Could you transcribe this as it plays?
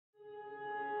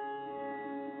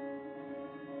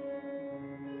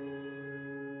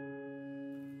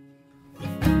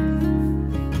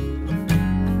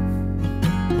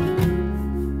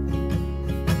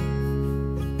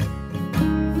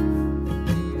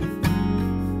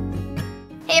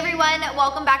Hey everyone,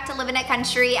 welcome back to Living It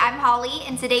Country. I'm Holly,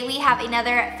 and today we have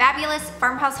another fabulous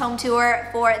farmhouse home tour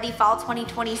for the fall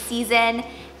 2020 season.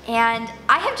 And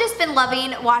I have just been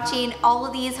loving watching all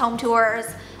of these home tours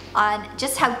on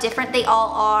just how different they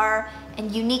all are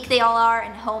and unique they all are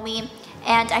and homey.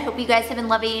 And I hope you guys have been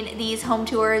loving these home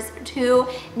tours too.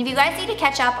 And if you guys need to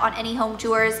catch up on any home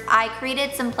tours, I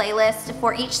created some playlists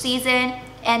for each season,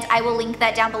 and I will link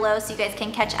that down below so you guys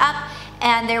can catch up.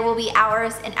 And there will be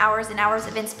hours and hours and hours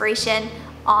of inspiration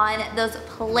on those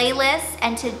playlists.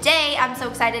 And today I'm so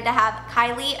excited to have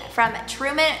Kylie from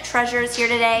Truman Treasures here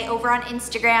today over on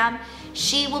Instagram.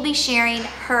 She will be sharing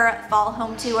her fall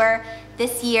home tour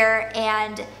this year,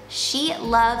 and she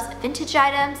loves vintage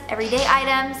items, everyday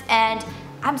items, and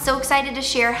I'm so excited to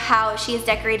share how she has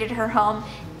decorated her home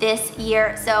this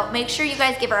year. So make sure you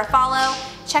guys give her a follow,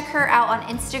 check her out on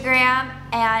Instagram,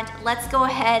 and let's go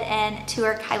ahead and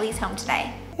tour Kylie's home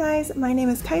today. Hey guys, my name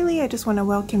is Kylie. I just want to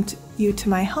welcome you to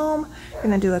my home. I'm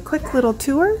going to do a quick little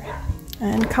tour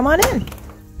and come on in.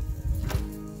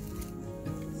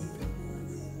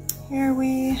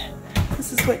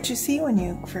 This is what you see when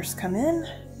you first come in.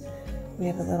 We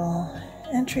have a little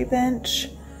entry bench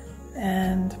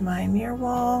and my mirror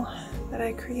wall that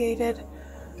I created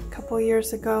a couple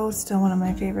years ago. Still one of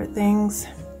my favorite things.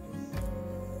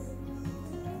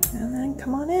 And then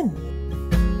come on in.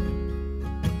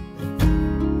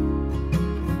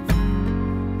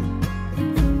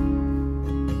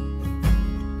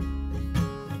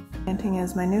 Planting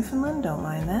is my Newfoundland, don't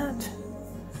mind that.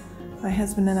 My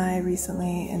husband and I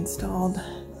recently installed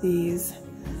these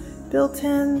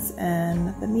built-ins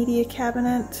and the media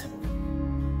cabinet.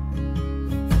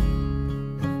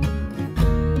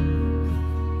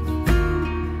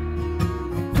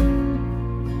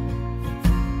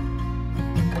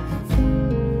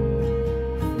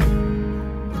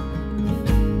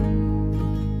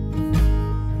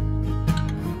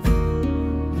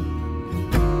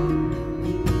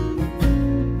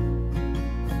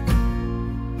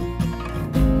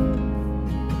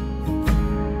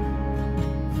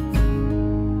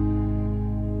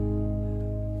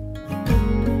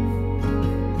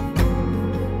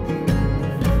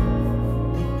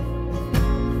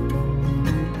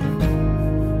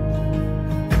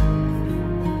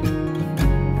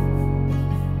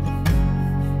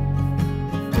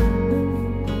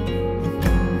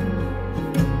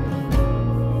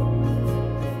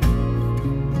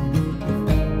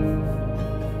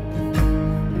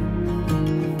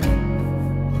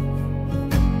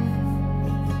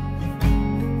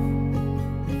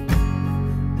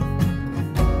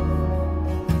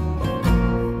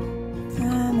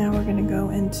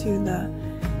 To the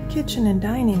kitchen and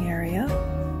dining area.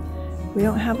 We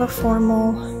don't have a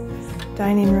formal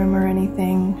dining room or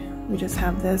anything. We just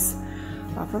have this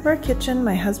off of our kitchen.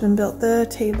 My husband built the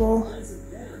table.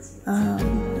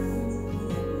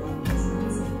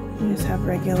 We just have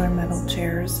regular metal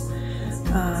chairs.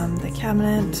 The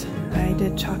cabinet, I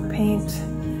did chalk paint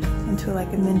into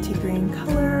like a minty green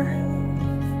color.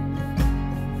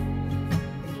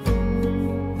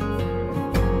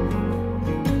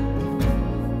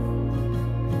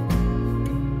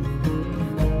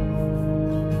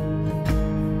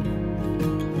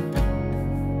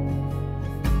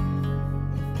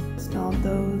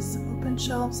 Those open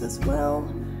shelves as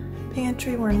well.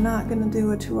 Pantry we're not going to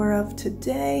do a tour of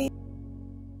today.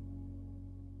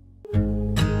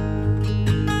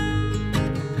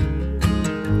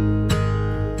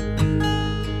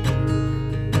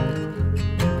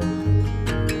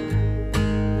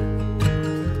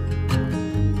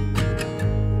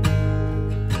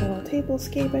 Little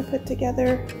tablescape I put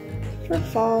together for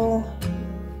fall.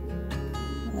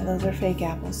 Oh, those are fake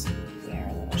apples. They're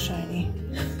a little shiny.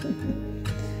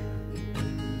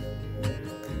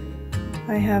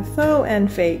 I have faux and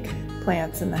fake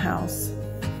plants in the house.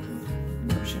 Of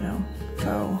course, you know,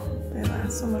 faux, they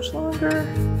last so much longer.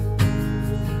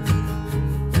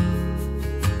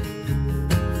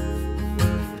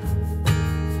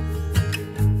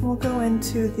 We'll go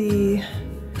into the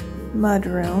mud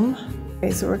room.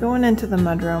 Okay, so we're going into the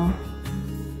mud room.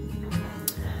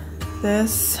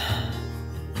 This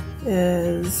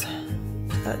is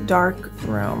a dark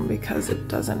room because it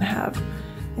doesn't have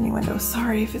any windows.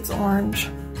 Sorry if it's orange.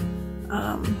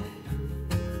 But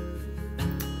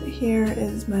here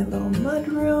is my little mud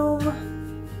room.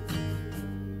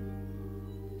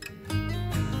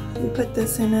 We put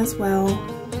this in as well.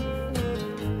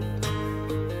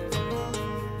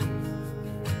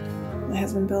 My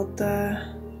husband built the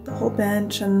whole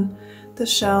bench and the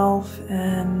shelf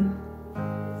and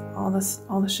all the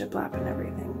shiplap and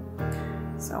everything.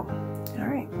 So, all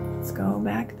right, let's go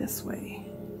back this way.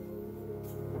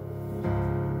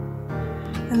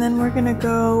 And then we're gonna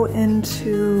go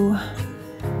into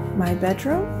my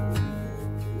bedroom.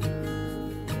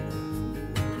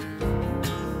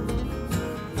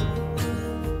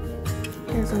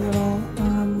 Here's a little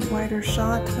wider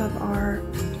shot of our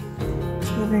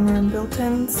living room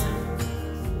built-ins.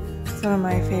 It's one of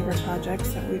my favorite projects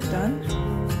that we've done.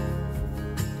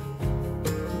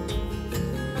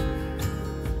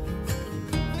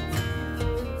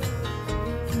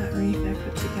 That wreath I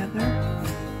put together.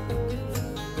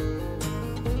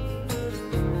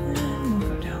 And we'll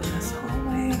go down this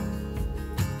hallway.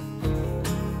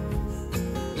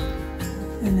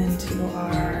 And into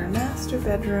our master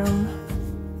bedroom.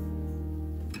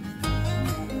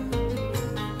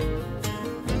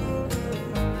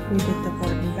 We did the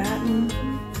board and batten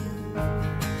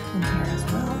in here as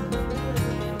well.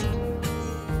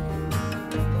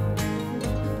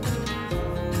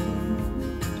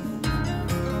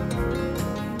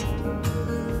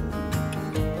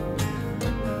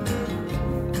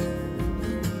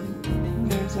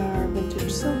 There's our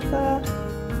vintage sofa.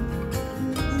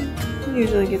 It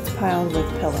usually gets piled with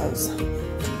pillows,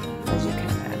 as you can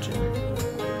imagine.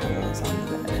 Pillows on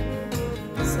the bed.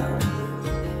 So.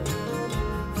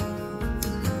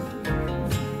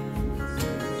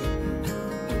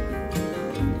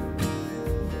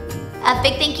 A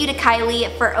big thank you to Kylie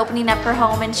for opening up her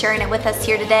home and sharing it with us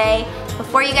here today.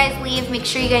 Before you guys leave, make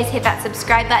sure you guys hit that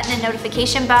subscribe button and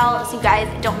notification bell so you guys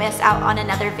don't miss out on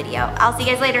another video. I'll see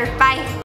you guys later. Bye.